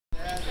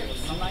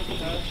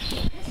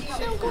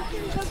Oh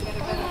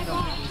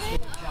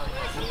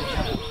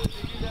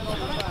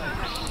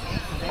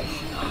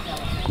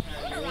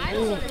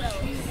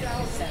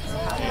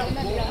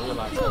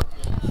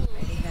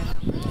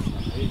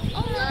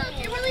look,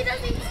 it really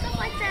does eat stuff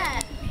like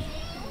that.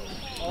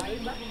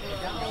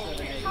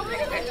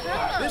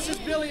 This is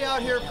Billy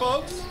out here,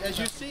 folks. As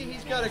you see,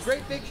 he's got a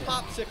great big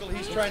popsicle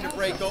he's trying to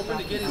break open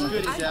to get his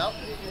goodies out.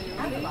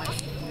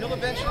 He'll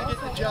eventually get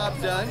the job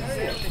done.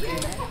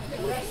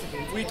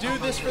 We do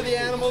this for the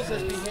animals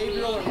as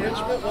behavioral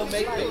enrichment. We'll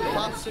make big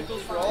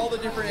popsicles for all the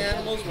different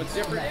animals with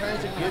different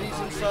kinds of goodies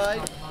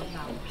inside.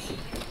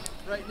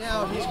 Right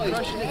now, he's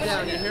crushing it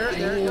down. You hear it?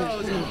 There it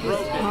goes. It's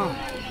broken.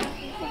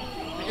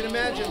 You can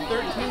imagine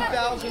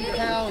 13,000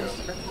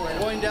 pounds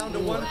going down to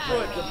 1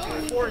 foot, the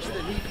force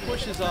that he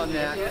pushes on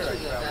that. He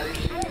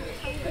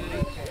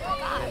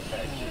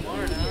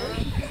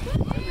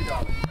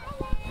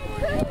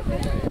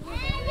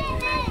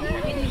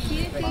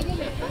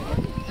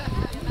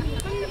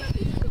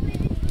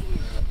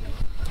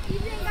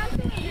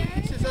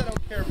says, I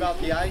don't care about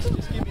the ice,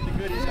 just give me the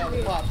goodies on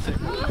the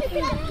popsicle.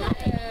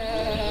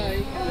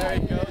 There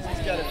he goes,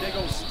 he's got a big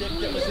old stick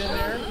that was in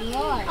there.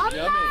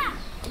 Yummy.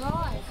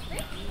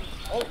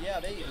 Oh yeah,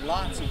 they eat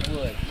lots of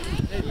wood.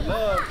 They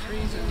love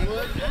trees and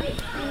wood.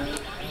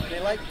 They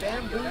like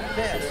bamboo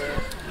best.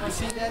 You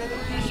see that other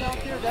piece out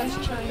there? That's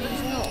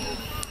Chinese elm.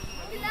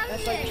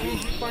 That's like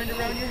trees you find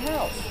around your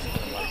house.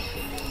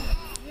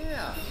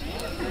 Yeah.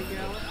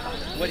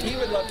 What he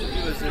would love to do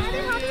is there's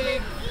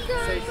big,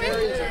 say,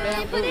 areas of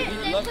bamboo.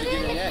 He'd love to get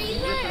in that.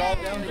 He'd rip it all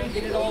down and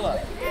get it all up.